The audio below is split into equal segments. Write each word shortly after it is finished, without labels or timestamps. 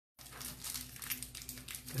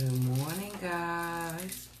Good morning,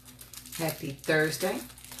 guys. Happy Thursday.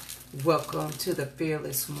 Welcome to the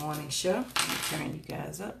Fearless Morning Show. Let me turn you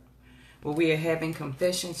guys up. Where we are having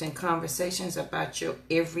confessions and conversations about your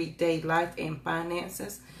everyday life and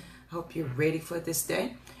finances. I hope you're ready for this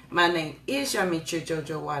day. My name is Yamiche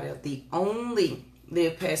Jojo Waddell, the only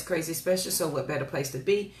Live Past Crazy special. So what better place to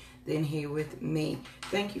be than here with me?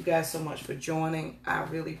 Thank you guys so much for joining. I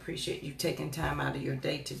really appreciate you taking time out of your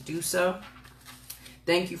day to do so.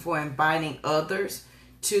 Thank you for inviting others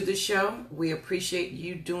to the show. We appreciate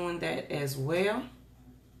you doing that as well.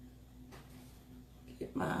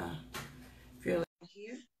 Get my feeling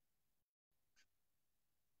here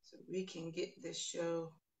so we can get this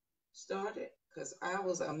show started because I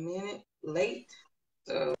was a minute late.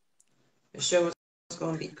 So the show is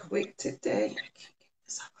going to be quick today.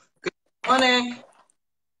 Good morning.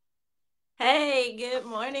 Hey, good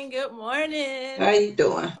morning. Good morning. How you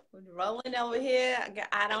doing? We're rolling over here.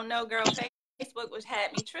 I don't know, girl. Facebook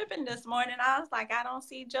had me tripping this morning. I was like, I don't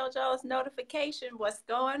see JoJo's notification. What's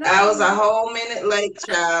going on? I was a whole minute late,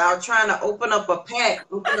 child. I was trying to open up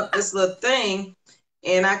this little thing,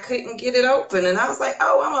 and I couldn't get it open. And I was like,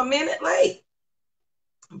 oh, I'm a minute late.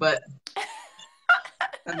 But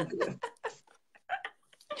I'm good.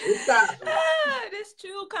 This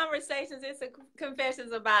true conversations. It's a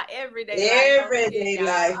confessions about everyday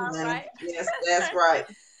life. All right. Yes, that's right.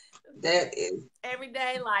 That is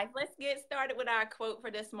everyday life. Let's get started with our quote for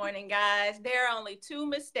this morning, guys. There are only two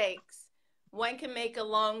mistakes one can make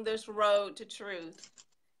along this road to truth,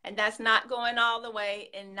 and that's not going all the way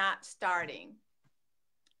and not starting.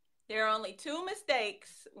 There are only two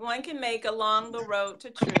mistakes one can make along the road to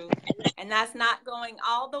truth, and that's not going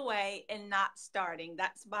all the way and not starting.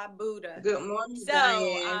 That's by Buddha. Good morning, so,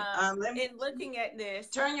 Diane. In looking at this,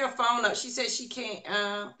 turn your phone up. She said she can't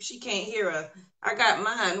hear us. I got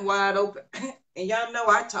mine wide open, and y'all know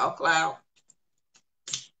I talk loud.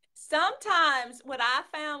 Sometimes what I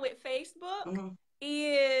found with Facebook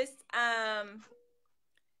is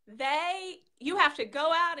you have to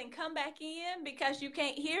go out and come back in because you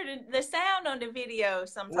can't hear the sound on the video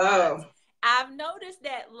sometimes. Oh. I've noticed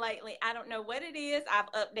that lately. I don't know what it is.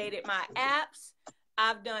 I've updated my apps.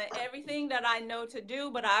 I've done everything that I know to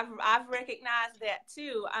do, but I've recognized that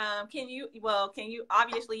too. Can you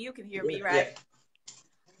obviously you can hear me, right? Yeah.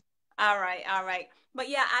 All right. But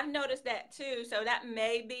yeah, I've noticed that too. So that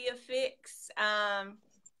may be a fix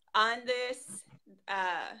on this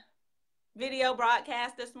video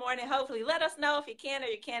broadcast this morning. Hopefully, let us know if you can or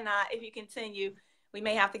you cannot. If you continue, we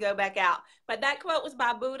may have to go back out. But that quote was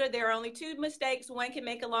by Buddha. There are only two mistakes one can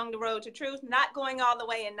make along the road to truth, not going all the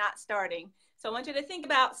way and not starting. So I want you to think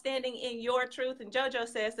about standing in your truth. And JoJo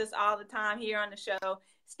says this all the time here on the show,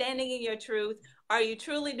 standing in your truth. Are you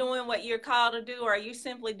truly doing what you're called to do, or are you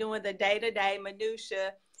simply doing the day-to-day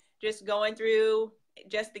minutia, just going through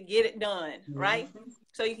just to get it done, right?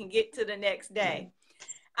 So you can get to the next day.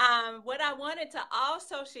 What I wanted to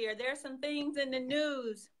also share, there's some things in the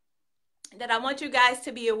news that I want you guys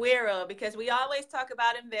to be aware of, because we always talk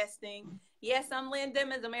about investing. Yes, I'm Lynn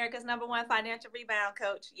Dimmons, America's #1 financial rebound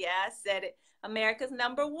coach. Yeah, I said it. America's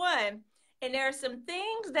 #1. And there are some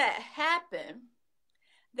things that happen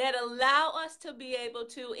that allow us to be able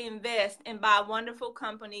to invest and buy wonderful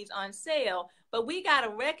companies on sale. But we got to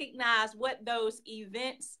recognize what those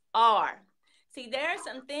events are. See, there are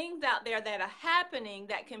some things out there that are happening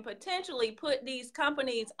that can potentially put these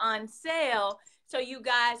companies on sale, so you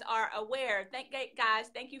guys are aware. Thank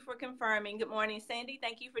you for confirming. Good morning, Sandy.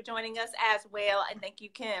 Thank you for joining us as well, and thank you,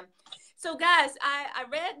 Kim. So, guys, I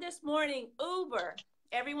read this morning Uber.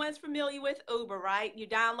 Everyone's familiar with Uber, right? You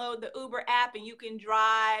download the Uber app and you can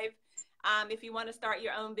drive if you want to start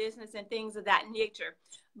your own business and things of that nature.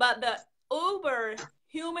 But the Uber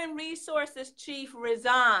human resources chief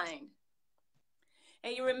resigned.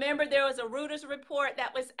 And you remember there was a Reuters report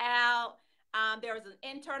that was out. There was an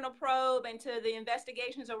internal probe into the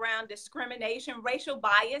investigations around discrimination. Racial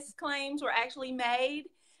bias claims were actually made.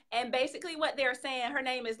 And basically what they're saying, her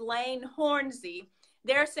name is Lane Hornsey.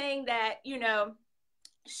 They're saying that,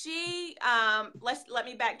 she, let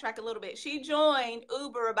me backtrack a little bit. She joined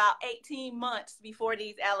Uber about 18 months before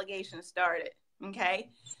these allegations started. Okay,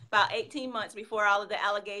 about 18 months before all of the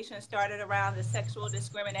allegations started around the sexual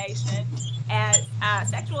discrimination as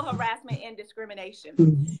sexual harassment and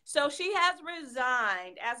discrimination. So she has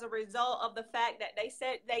resigned as a result of the fact that they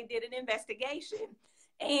said they did an investigation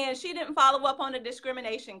and she didn't follow up on a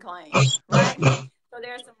discrimination claim, right? So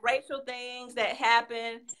there's some racial things that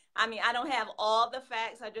happen. I mean, I don't have all the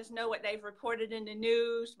facts. I just know what they've reported in the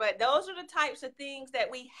news. But those are the types of things that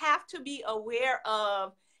we have to be aware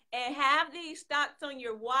of and have these stocks on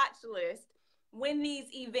your watch list when these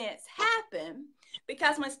events happen,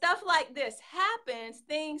 because when stuff like this happens,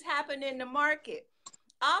 things happen in the market.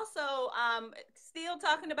 Also, still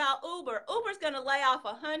talking about Uber. Uber's going to lay off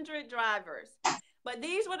 100 drivers, but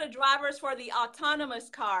these were the drivers for the autonomous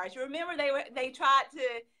cars. You remember they tried to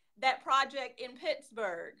that project in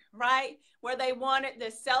Pittsburgh, right, where they wanted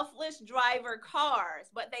the selfless driver cars,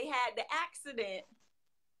 but they had the accident.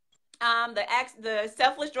 The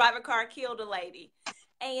selfless driver car killed a lady.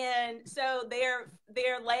 And so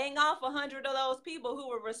they're laying off 100 of those people who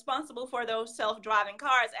were responsible for those self-driving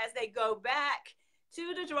cars as they go back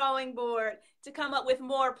to the drawing board to come up with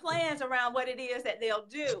more plans around what it is that they'll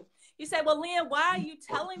do. You say, well, Lynn, why are you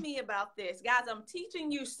telling me about this? Guys, I'm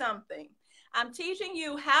teaching you something. I'm teaching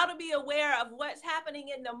you how to be aware of what's happening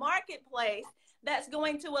in the marketplace that's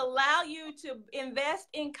going to allow you to invest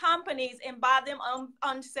in companies and buy them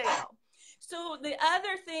on sale. So the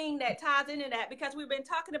other thing that ties into that, because we've been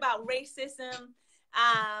talking about racism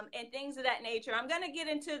and things of that nature, I'm going to get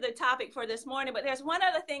into the topic for this morning, but there's one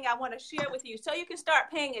other thing I want to share with you so you can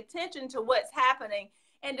start paying attention to what's happening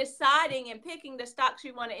and deciding and picking the stocks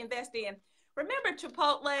you want to invest in. Remember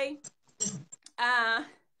Chipotle?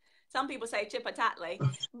 Some people say Chipotle,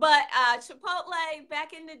 but Chipotle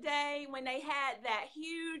back in the day when they had that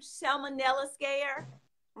huge salmonella scare,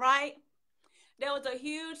 right? There was a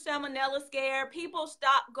huge salmonella scare. People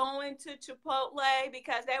stopped going to Chipotle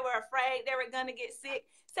because they were afraid they were going to get sick.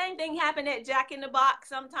 Same thing happened at Jack in the Box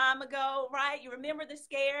some time ago, right? You remember the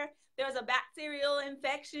scare? There was a bacterial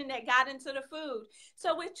infection that got into the food.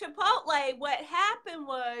 So with Chipotle, what happened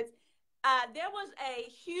was there was a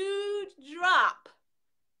huge drop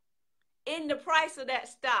in the price of that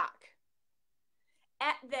stock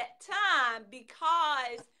at that time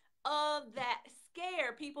because of that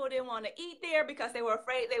scare. People didn't want to eat there because they were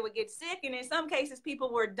afraid they would get sick, and in some cases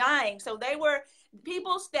people were dying. So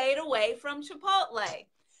people stayed away from Chipotle.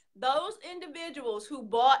 Those individuals who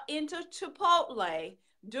bought into Chipotle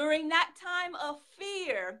during that time of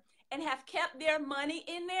fear and have kept their money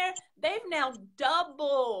in there, they've now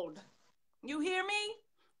doubled. You hear me?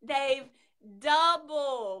 They've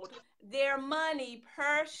doubled their money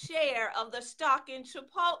per share of the stock in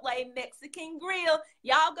Chipotle Mexican Grill.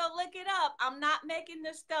 Y'all go look it up. I'm not making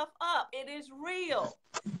this stuff up. It is real.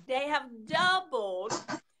 They have doubled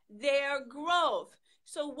their growth.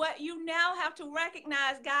 So what you now have to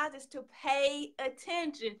recognize, guys, is to pay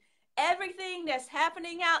attention. Everything that's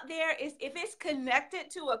happening out there is, if it's connected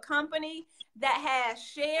to a company that has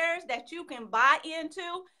shares that you can buy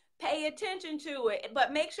into, pay attention to it.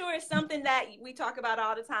 But make sure it's something that we talk about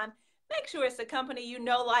all the time. Make sure it's a company you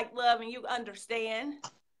know, like, love, and you understand.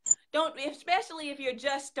 Don't, especially if you're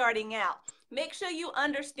just starting out. Make sure you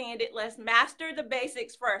understand it. Let's master the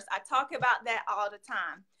basics first. I talk about that all the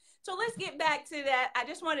time. So let's get back to that. I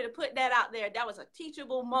just wanted to put that out there. That was a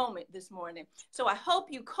teachable moment this morning. So I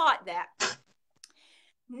hope you caught that.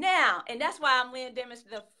 Now, and that's why I'm Lynn Demis,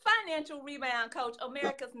 the financial rebound coach,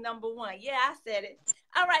 America's #1. Yeah, I said it.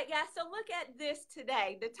 All right, guys. So look at this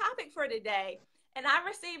today. The topic for today, and I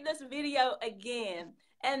received this video again.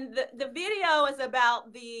 And the video is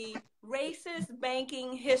about the racist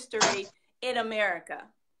banking history in America.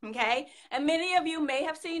 Okay. And many of you may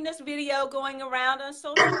have seen this video going around on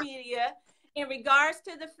social media in regards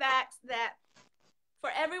to the facts that for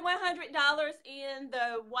every $100 in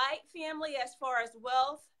the white family, as far as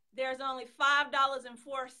wealth, there's only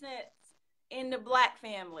 $5.04 in the black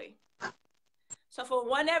family. So for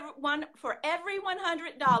every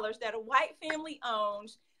 $100 that a white family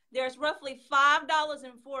owns, there's roughly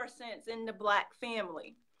 $5.04 in the black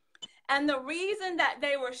family. And the reason that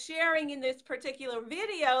they were sharing in this particular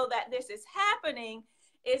video that this is happening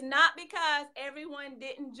is not because everyone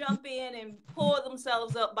didn't jump in and pull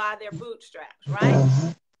themselves up by their bootstraps,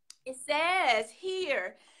 right? It says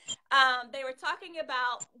here, they were talking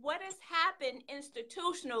about what has happened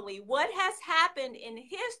institutionally, what has happened in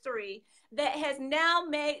history that has now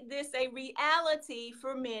made this a reality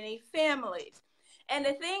for many families. And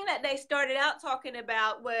the thing that they started out talking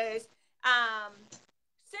about was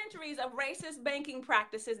centuries of racist banking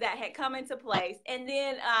practices that had come into place. And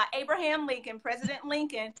then Abraham Lincoln, President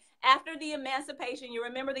Lincoln, after the emancipation, you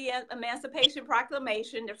remember the Emancipation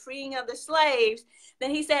Proclamation, the freeing of the slaves,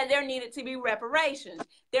 then he said there needed to be reparations.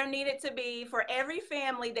 There needed to be, for every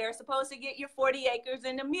family, they're supposed to get your 40 acres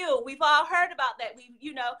and a mule. We've all heard about that.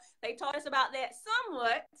 They taught us about that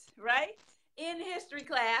somewhat, right? in history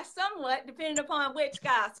class, somewhat, depending upon which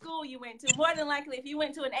school you went to. More than likely, if you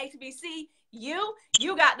went to an HBC,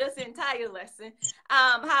 you got this entire lesson.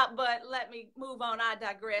 But let me move on. I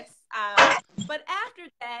digress. But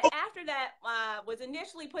after that was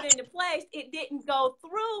initially put into place, it didn't go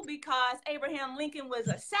through because Abraham Lincoln was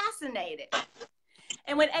assassinated.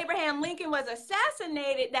 And when Abraham Lincoln was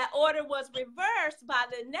assassinated, that order was reversed by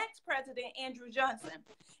the next president, Andrew Johnson.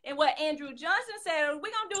 And what Andrew Johnson said, we're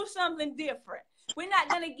going to do something different. We're not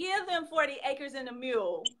going to give them 40 acres and a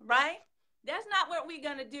mule, right? That's not what we're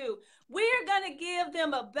going to do. We're going to give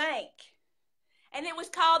them a bank. And it was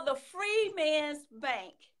called the Freeman's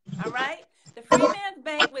Bank, all right? The Freeman's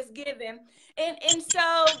Bank was given. And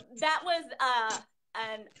so that was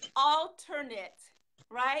an alternate,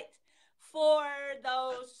 right, for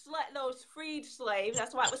those freed slaves.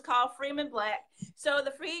 That's why it was called Freeman Black. So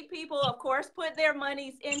the freed people, of course, put their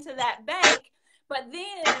monies into that bank. But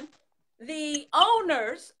then the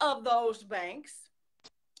owners of those banks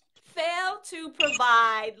failed to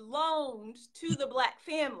provide loans to the Black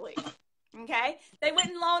family. Okay? They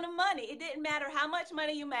wouldn't loan them money. It didn't matter how much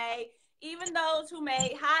money you made. Even those who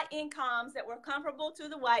made high incomes that were comparable to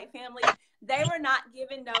the white family, they were not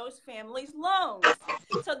giving those families loans.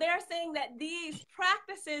 So they're saying that these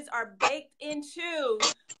practices are baked into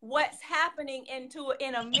what's happening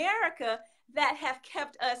in America that have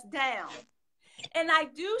kept us down. And I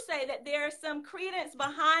do say that there's some credence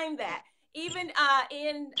behind that. Even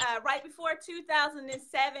right before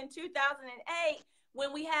 2007, 2008,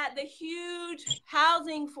 when we had the huge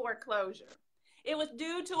housing foreclosure, it was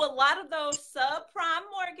due to a lot of those subprime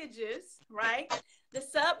mortgages, right? The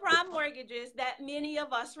subprime mortgages that many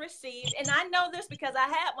of us received. And I know this because I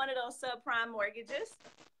had one of those subprime mortgages.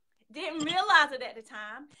 Didn't realize it at the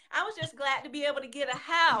time. I was just glad to be able to get a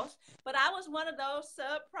house, but I was one of those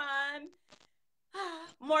subprime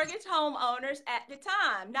mortgage homeowners at the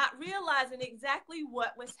time, not realizing exactly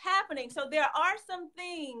what was happening. So there are some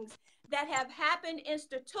things that have happened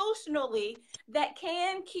institutionally that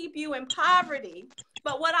can keep you in poverty.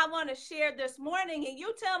 But what I want to share this morning, and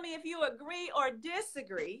you tell me if you agree or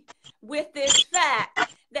disagree with this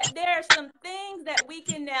fact, that there are some things that we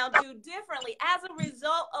can now do differently as a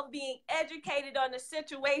result of being educated on the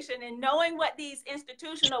situation and knowing what these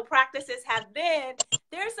institutional practices have been.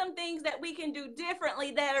 There are some things that we can do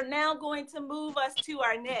differently that are now going to move us to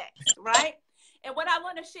our next, right? And what I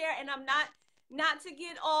want to share, and I'm not to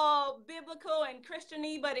get all biblical and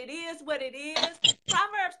Christian-y, but it is what it is.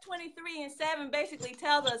 Proverbs 23:7 basically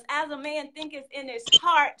tells us, as a man thinketh in his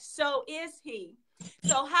heart, so is he.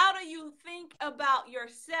 So how do you think about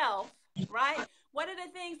yourself, right? What are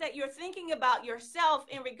the things that you're thinking about yourself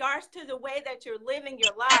in regards to the way that you're living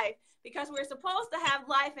your life? Because we're supposed to have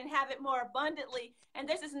life and have it more abundantly. And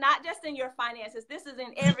this is not just in your finances. This is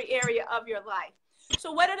in every area of your life.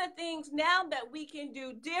 So what are the things now that we can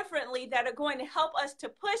do differently that are going to help us to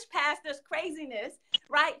push past this craziness,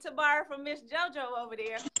 right? To borrow from Miss JoJo over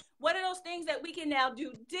there. What are those things that we can now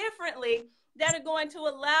do differently that are going to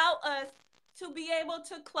allow us to be able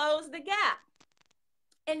to close the gap?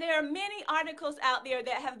 And there are many articles out there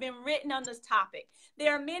that have been written on this topic.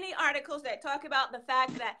 There are many articles that talk about the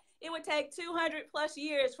fact that it would take 200 plus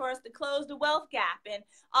years for us to close the wealth gap, and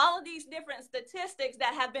all of these different statistics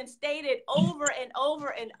that have been stated over and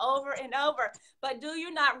over and over and over. But do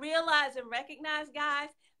you not realize and recognize, guys,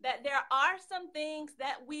 that there are some things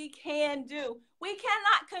that we can do? We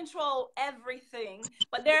cannot control everything,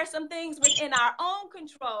 but there are some things within our own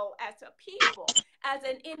control as a people, as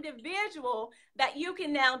an individual, that you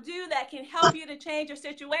can now do that can help you to change your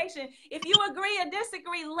situation. If you agree or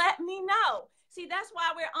disagree, let me know. See, that's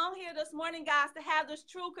why we're on here this morning, guys, to have this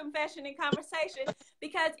true confession and conversation,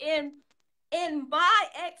 because in my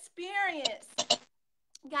experience,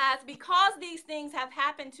 guys, because these things have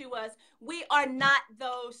happened to us, we are not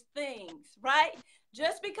those things, right?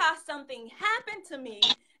 Just because something happened to me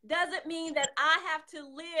doesn't mean that I have to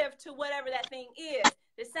live to whatever that thing is.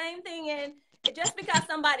 The same thing just because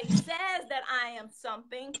somebody says that I am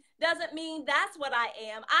something doesn't mean that's what I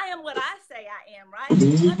am. I am what I say I am, right?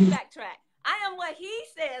 Let me backtrack. I am what he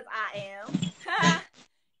says I am.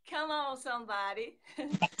 Come on, somebody.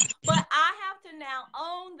 But I have to now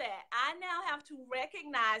own that. I now have to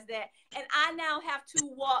recognize that, and I now have to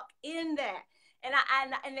walk in that.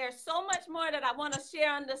 And there's so much more that I want to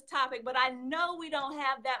share on this topic, but I know we don't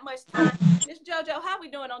have that much time. Miss JoJo, how are we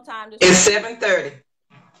doing on time? It's 7:30.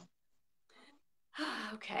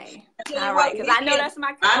 Okay. All right, because I know that's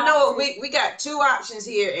my cutoff. I know we got two options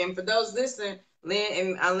here, and for those listening,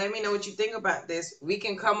 Lynn, and let me know what you think about this. We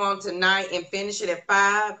can come on tonight and finish it at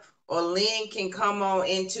 5, or Lynn can come on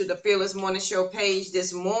into the Fearless Morning Show page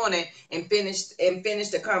this morning and finish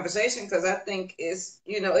the conversation, because I think it's,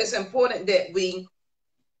 it's important that we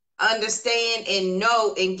understand and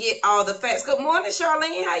know and get all the facts. Good morning,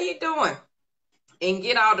 Charlene. How you doing? And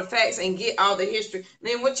get all the facts and get all the history.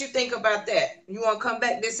 Then what you think about that? You want to come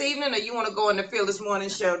back this evening, or you want to go on the Fearless Morning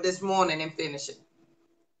Show this morning and finish it?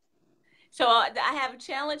 So I have a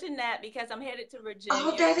challenge in that because I'm headed to Virginia.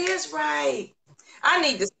 Oh, that is right. I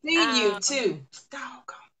need to see you too.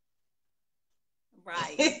 Doggone.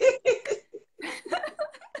 Right.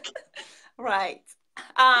 Right.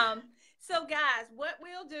 So guys, what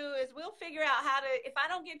we'll do is we'll figure out how to, if I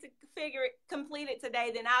don't get to complete it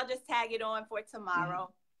today, then I'll just tag it on for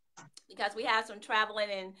tomorrow, because we have some traveling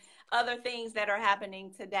and other things that are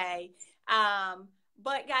happening today.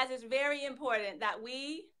 But guys, it's very important that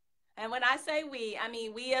we, and when I say we, I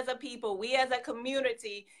mean we as a people, we as a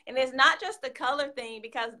community, and it's not just the color thing,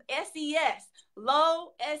 because SES,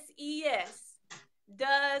 low SES,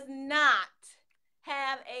 does not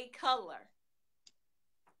have a color.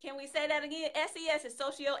 Can we say that again? SES is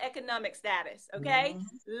socioeconomic status, okay?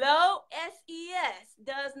 Low SES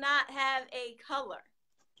does not have a color.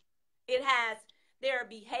 There are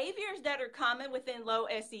behaviors that are common within low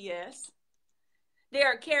SES. There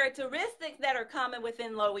are characteristics that are common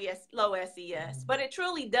within low SES, but it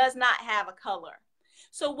truly does not have a color.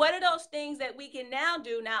 So what are those things that we can now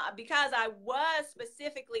do now? Because I was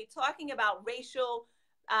specifically talking about racist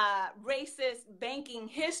banking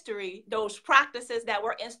history, those practices that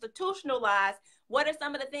were institutionalized. What are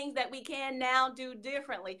some of the things that we can now do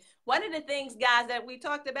differently? One of the things, guys, that we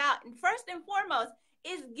talked about, and first and foremost,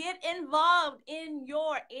 is get involved in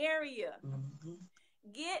your area.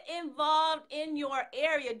 Get involved in your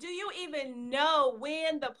area. Do you even know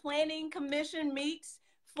when the Planning Commission meets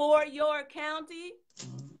for your county?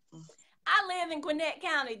 I live in Gwinnett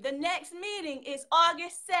County. The next meeting is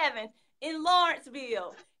August 7th in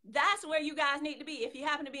Lawrenceville. That's where you guys need to be. If you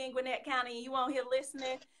happen to be in Gwinnett County and you on here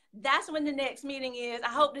listening, that's when the next meeting is. I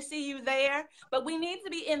hope to see you there. But we need to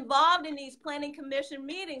be involved in these Planning Commission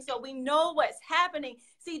meetings so we know what's happening.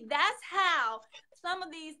 See, that's how some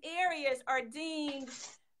of these areas are deemed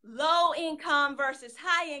low income versus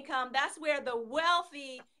high income. That's where the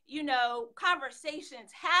wealthy,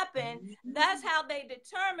 conversations happen. That's how they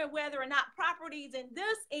determine whether or not properties in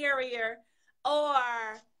this area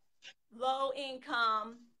are low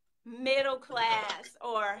income, middle class,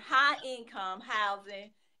 or high income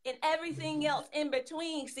housing, and everything else in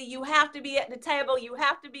between. See, you have to be at the table. You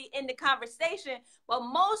have to be in the conversation. Well,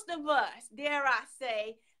 most of us, dare I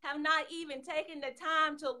say, have not even taken the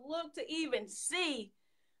time to look to even see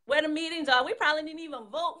where the meetings are. We probably didn't even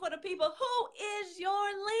vote for the people. Who is your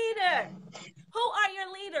leader? Who are your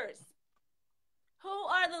leaders? Who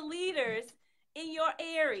are the leaders in your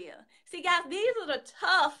area? See, guys, these are the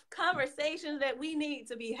tough conversations that we need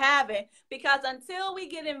to be having, because until we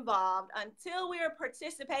get involved, until we're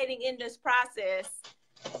participating in this process,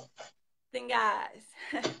 then guys,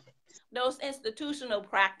 those institutional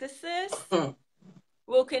practices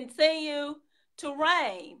will continue to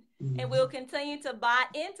reign. And we'll continue to buy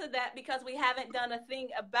into that because we haven't done a thing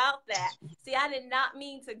about that. See, I did not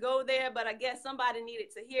mean to go there, but I guess somebody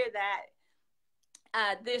needed to hear that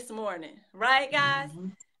this morning. Right, guys?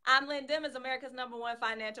 I'm Lynn Dimmons, America's #1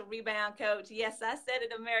 financial rebound coach. Yes, I said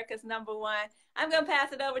it, America's #1. I'm going to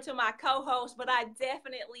pass it over to my co-host, but I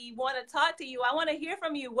definitely want to talk to you. I want to hear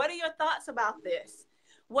from you. What are your thoughts about this?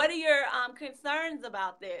 What are your concerns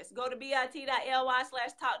about this? Go to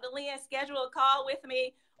bit.ly/talk to Lynn, schedule a call with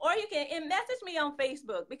me, or you can message me on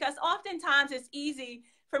Facebook, because oftentimes it's easy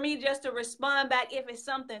for me just to respond back if it's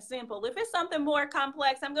something simple. If it's something more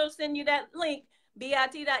complex, I'm going to send you that link,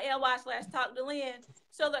 bit.ly/talk to Lynn,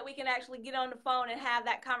 so that we can actually get on the phone and have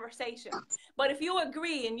that conversation. But if you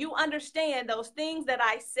agree and you understand those things that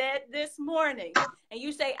I said this morning, and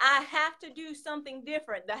you say, I have to do something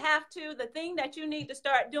different, the thing that you need to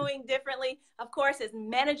start doing differently, of course, is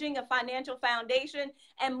managing a financial foundation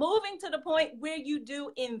and moving to the point where you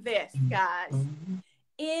do invest, guys.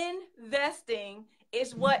 Investing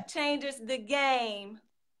is what changes the game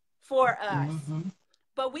for us.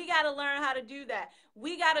 But we got to learn how to do that.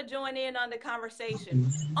 We got to join in on the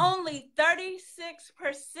conversation. Only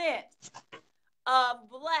 36% of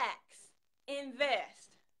Blacks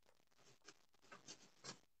invest.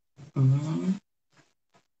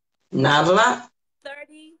 Not a lot.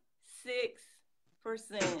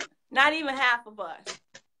 36%. Not even half of us.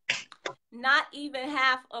 Not even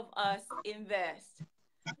half of us invest.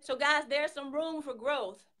 So guys, there's some room for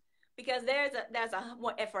growth, because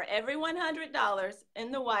for every $100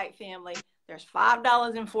 in the white family, there's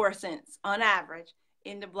 $5.04 on average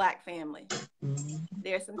in the Black family. Mm-hmm.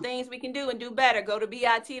 There's some things we can do and do better. Go to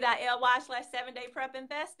bit.ly/7-day prep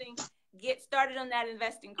investing. Get started on that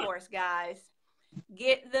investing course, guys.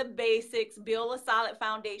 Get the basics, build a solid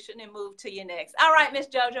foundation, and move to your next. All right, Miss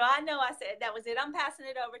JoJo, I know I said that was it. I'm passing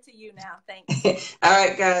it over to you now. Thanks. All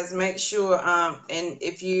right, guys, make sure, and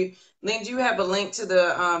if you, Lynn, do you have a link to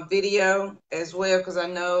the video as well? Because I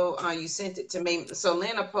know you sent it to me. So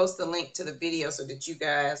Lynn will post the link to the video so that you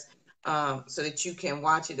guys, so that you can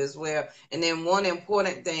watch it as well. And then one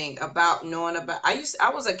important thing about knowing about, I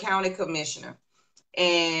was a county commissioner,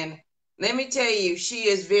 and let me tell you,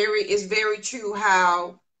 it's very true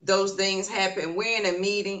how those things happen. We're in a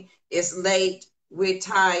meeting, it's late, we're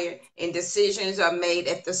tired, and decisions are made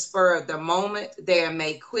at the spur of the moment. They are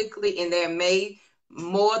made quickly, and they're made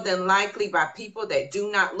more than likely by people that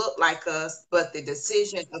do not look like us, but the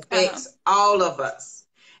decision affects all of us.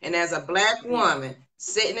 And as a Black woman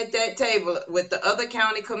sitting at that table with the other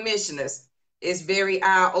county commissioners, it's very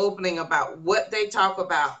eye-opening about what they talk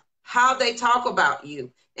about, how they talk about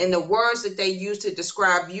you, and the words that they use to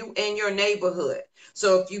describe you and your neighborhood.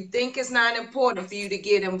 So if you think it's not important for you to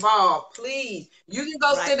get involved, please, you can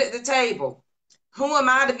go sit at the table. Who am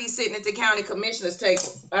I to be sitting at the county commissioner's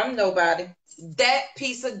table? I'm nobody. That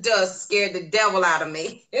piece of dust scared the devil out of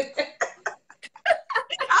me. I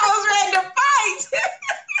was ready to fight.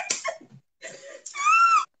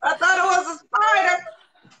 I thought it was a spider.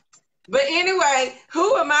 But anyway,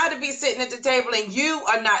 who am I to be sitting at the table, and you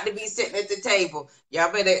are not to be sitting at the table?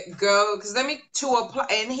 Y'all better go, because to apply,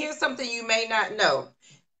 and here's something you may not know.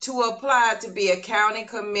 To apply to be a county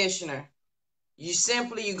commissioner, you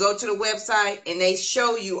go to the website and they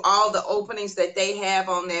show you all the openings that they have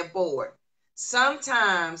on their board.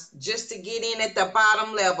 Sometimes just to get in at the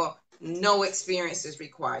bottom level, no experience is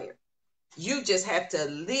required. You just have to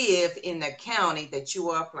live in the county that you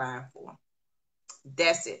are applying for.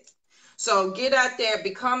 That's it. So get out there,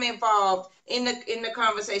 become involved in the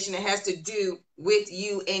conversation that has to do with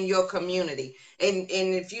you and your community. And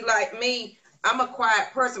if you like me, I'm a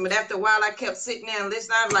quiet person, but after a while I kept sitting there and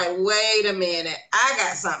listening. I was like, wait a minute, I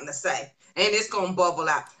got something to say, and it's gonna bubble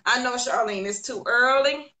out. I know, Charlene, it's too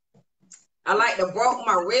early. I like to broke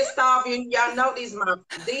my wrist off. Y'all know these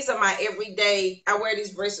are my everyday. I wear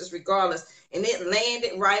these bracelets regardless, and it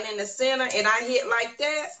landed right in the center, and I hit like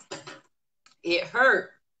that. It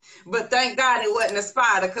hurt. But thank God it wasn't a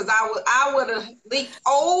spider, because I would have leaped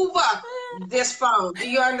over this phone. Do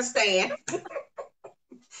you understand?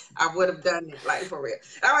 I would have done it, like, for real.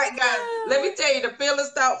 All right, guys, let me tell you, the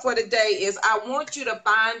fearless thought for the day is I want you to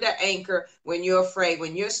find the anchor when you're afraid.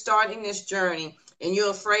 When you're starting this journey and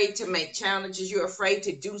you're afraid to make challenges, you're afraid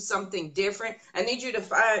to do something different, I need you to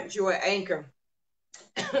find your anchor.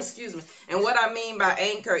 Excuse me. And what I mean by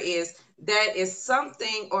anchor is that is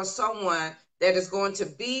something or someone that is going to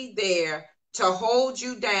be there to hold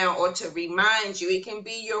you down or to remind you. It can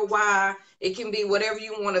be your why, it can be whatever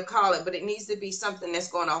you want to call it, but it needs to be something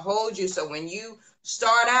that's going to hold you. So when you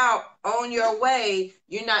start out on your way,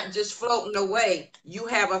 you're not just floating away. You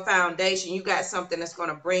have a foundation. You got something that's going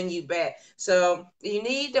to bring you back. So you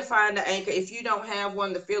need to find the anchor. If you don't have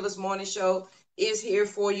one, the Fearless Morning Show is here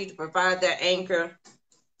for you to provide that anchor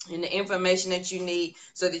and the information that you need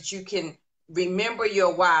so that you can remember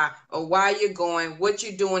your why, or why you're going, what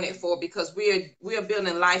you're doing it for, because we are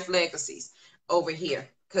building life legacies over here.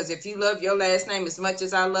 Because if you love your last name as much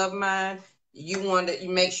as I love mine, you want to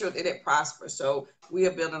make sure that it prospers. So we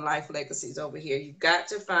are building life legacies over here. You've got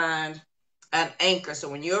to find an anchor. So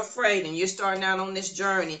when you're afraid and you're starting out on this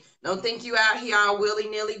journey, don't think you out here all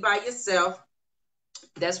willy-nilly by yourself.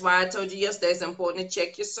 That's why I told you yesterday it's important to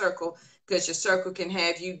check your circle, because your circle can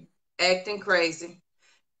have you acting crazy.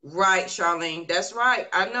 Right, Charlene. That's right.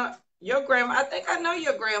 I know your I think I know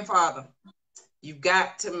your grandfather. You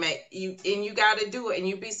got to you got to do it, and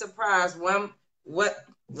you'd be surprised.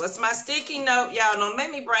 What's my sticky note? Y'all don't make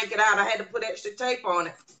me break it out. I had to put extra tape on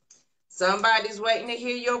it. Somebody's waiting to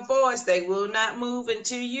hear your voice. They will not move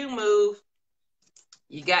until you move.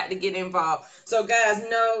 You got to get involved. So guys,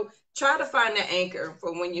 try to find the anchor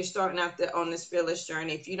for when you're starting out on this fearless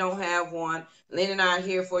journey. If you don't have one, Lynn and I are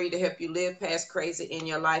here for you to help you live past crazy in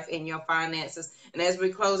your life and your finances. And as we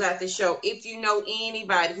close out the show, if you know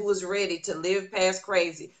anybody who is ready to live past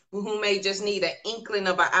crazy, who may just need an inkling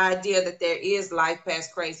of an idea that there is life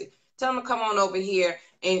past crazy, tell them to come on over here.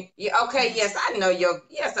 And yes, I know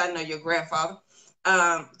your grandfather.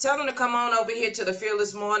 Tell them to come on over here to the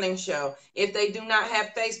Fearless Morning Show. If they do not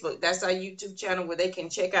have Facebook, that's our YouTube channel where they can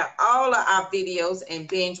check out all of our videos and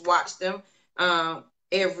binge watch them.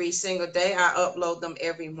 every single day. I upload them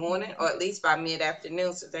every morning, or at least by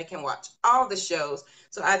mid-afternoon, so they can watch all the shows.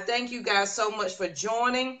 So I thank you guys so much for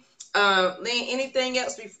joining. Lynn, anything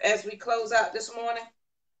else as we close out this morning?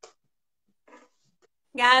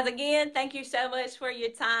 Guys, again, thank you so much for your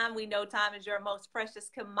time. We know time is your most precious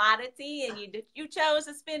commodity, and you chose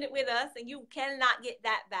to spend it with us, and you cannot get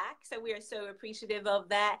that back. So we are so appreciative of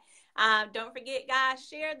that. Don't forget, guys,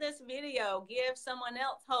 share this video. Give someone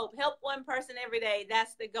else hope. Help one person every day.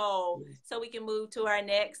 That's the goal, so we can move to our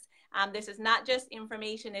next. This is not just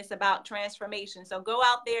information, it's about transformation. So go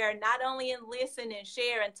out there, not only and listen and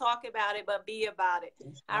share and talk about it, but be about it.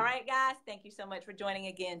 All right, guys, thank you so much for joining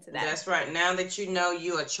again today. That's right. Now that you know,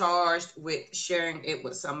 you are charged with sharing it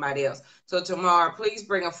with somebody else. So tomorrow, please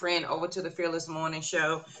bring a friend over to the Fearless Morning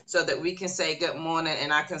Show so that we can say good morning,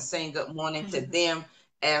 and I can sing good morning to them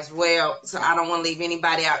as well. So I don't want to leave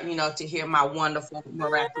anybody out, to hear my wonderful,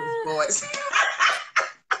 miraculous voice.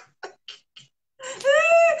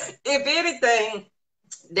 If anything,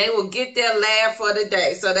 they will get their laugh for the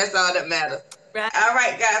day. So that's all that matters. Right. All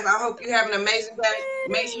right, guys. I hope you have an amazing day.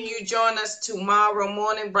 Make sure you join us tomorrow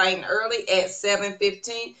morning, bright and early at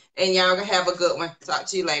 7:15. And y'all have a good one. Talk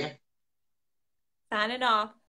to you later. Signing off.